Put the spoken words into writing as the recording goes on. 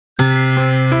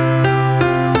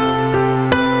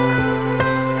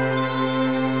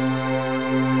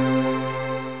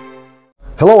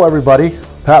Hello everybody,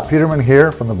 Pat Peterman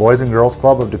here from the Boys and Girls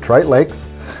Club of Detroit Lakes,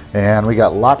 and we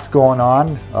got lots going on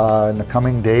in the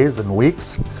coming days and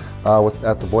weeks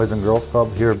at the Boys and Girls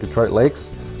Club here of Detroit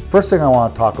Lakes. First thing I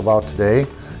want to talk about today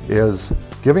is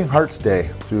Giving Hearts Day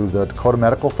through the Dakota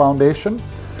Medical Foundation.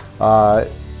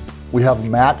 We have a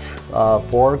match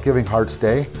for Giving Hearts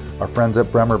Day. Our friends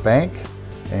at Bremer Bank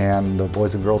and the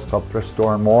Boys and Girls Club Thrift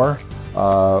Store and more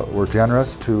were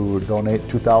generous to donate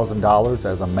 $2,000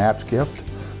 as a match gift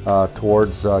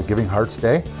towards Giving Hearts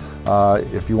Day.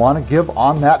 If you want to give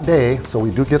on that day, so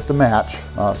we do get the match,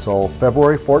 so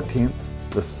February 14th,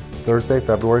 this Thursday,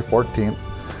 February 14th,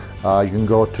 you can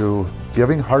go to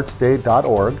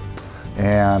givingheartsday.org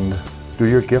and do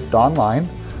your gift online.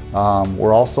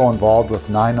 We're also involved with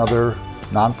 9 other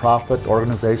nonprofit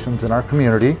organizations in our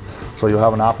community, so you'll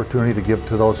have an opportunity to give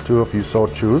to those too if you so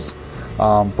choose.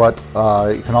 But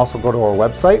you can also go to our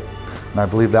website, and I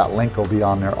believe that link will be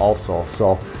on there also.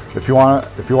 So if you want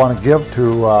to give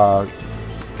to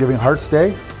Giving Hearts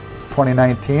Day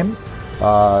 2019,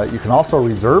 you can also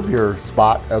reserve your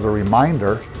spot as a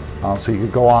reminder. So you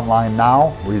could go online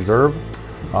now, reserve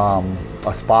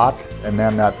a spot, and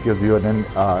then that gives you an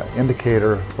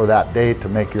indicator for that day to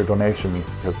make your donation,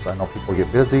 because I know people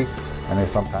get busy and they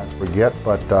sometimes forget,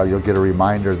 but you'll get a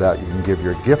reminder that you can give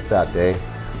your gift that day,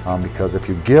 because if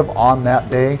you give on that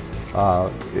day,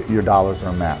 your dollars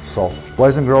are matched. So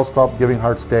Boys and Girls Club Giving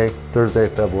Hearts Day, Thursday,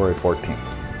 February 14th.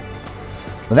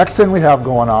 The next thing we have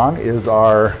going on is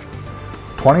our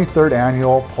 23rd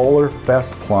annual Polar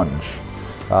Fest Plunge.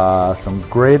 Some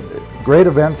great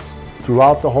events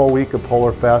throughout the whole week of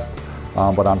Polar Fest,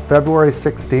 but on February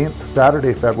 16th,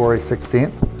 Saturday, February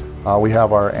 16th, we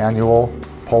have our annual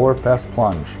Polar Fest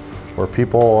Plunge, where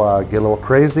people get a little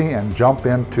crazy and jump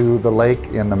into the lake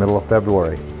in the middle of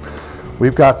February.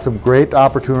 We've got some great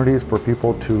opportunities for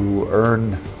people to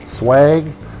earn swag,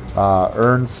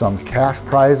 earn some cash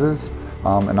prizes,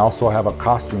 and also have a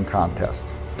costume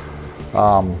contest.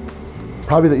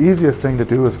 Probably the easiest thing to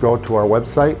do is go to our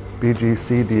website,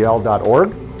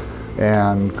 bgcdl.org,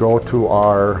 and go to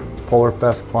our Polar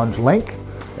Fest Plunge link,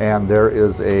 and there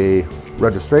is a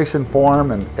registration form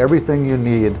and everything you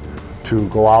need to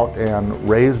go out and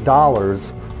raise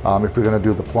dollars if you're going to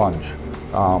do the plunge.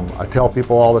 I tell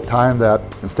people all the time that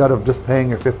instead of just paying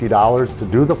your $50 to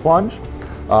do the plunge,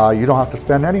 you don't have to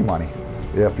spend any money.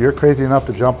 If you're crazy enough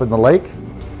to jump in the lake,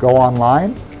 go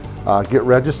online, get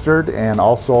registered, and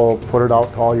also put it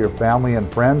out to all your family and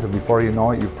friends, and before you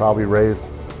know it, you've probably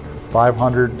raised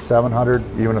 $500, $700,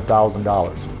 even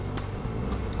 $1,000.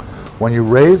 When you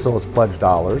raise those pledge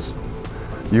dollars,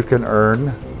 you can earn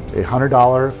a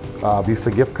 $100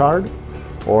 Visa gift card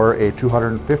or a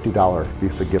 $250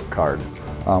 Visa gift card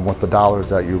with the dollars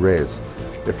that you raise.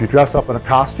 If you dress up in a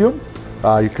costume,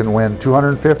 you can win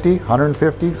 $250,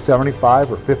 $150, $75,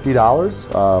 or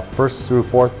 $50 first through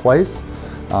 4th place.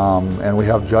 And we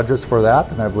have judges for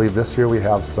that, and I believe this year we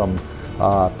have some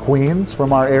queens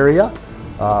from our area,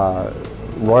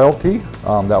 royalty,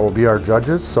 that will be our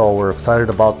judges, so we're excited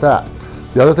about that.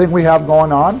 The other thing we have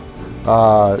going on,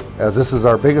 as this is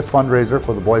our biggest fundraiser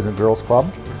for the Boys and Girls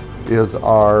Club, is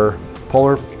our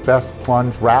Polar Fest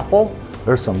Plunge raffle.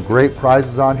 There's some great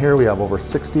prizes on here. We have over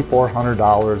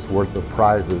 $6,400 worth of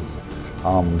prizes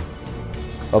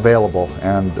available,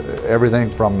 and everything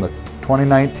from the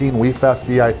 2019 WeFest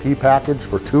VIP package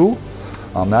for 2.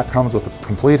 That comes with a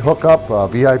complete hookup,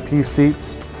 VIP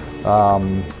seats,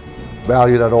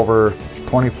 valued at over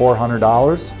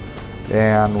 $2,400.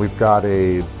 And we've got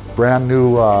a brand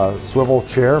new swivel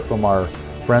chair from our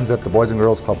friends at the Boys and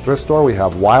Girls Club Thrift Store. We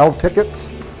have wild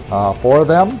tickets, 4 of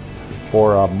them,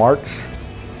 for a March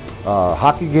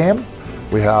hockey game.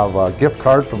 We have a gift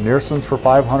card from Nearson's for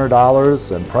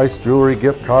 $500, and Price Jewelry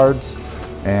gift cards,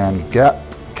 and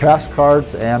cash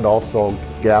cards, and also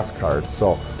gas cards.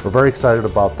 So we're very excited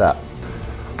about that.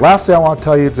 Lastly, I want to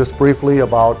tell you just briefly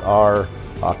about our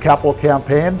capital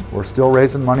campaign. We're still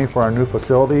raising money for our new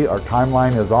facility. Our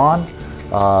timeline is on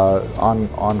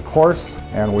course,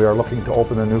 and we are looking to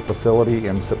open the new facility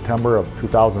in September of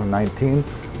 2019.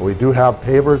 We do have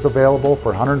pavers available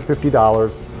for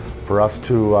 $150 for us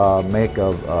to make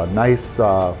a nice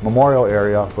memorial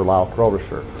area for Lyle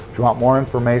Frobisher. If you want more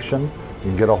information, you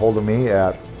can get a hold of me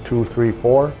at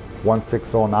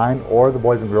 234-1609 or the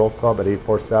Boys and Girls Club at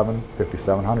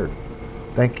 847-5700.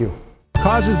 Thank you.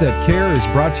 Causes That Care is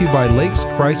brought to you by Lakes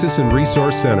Crisis and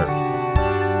Resource Center,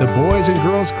 the Boys and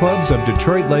Girls Clubs of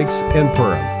Detroit Lakes and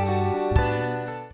Perham.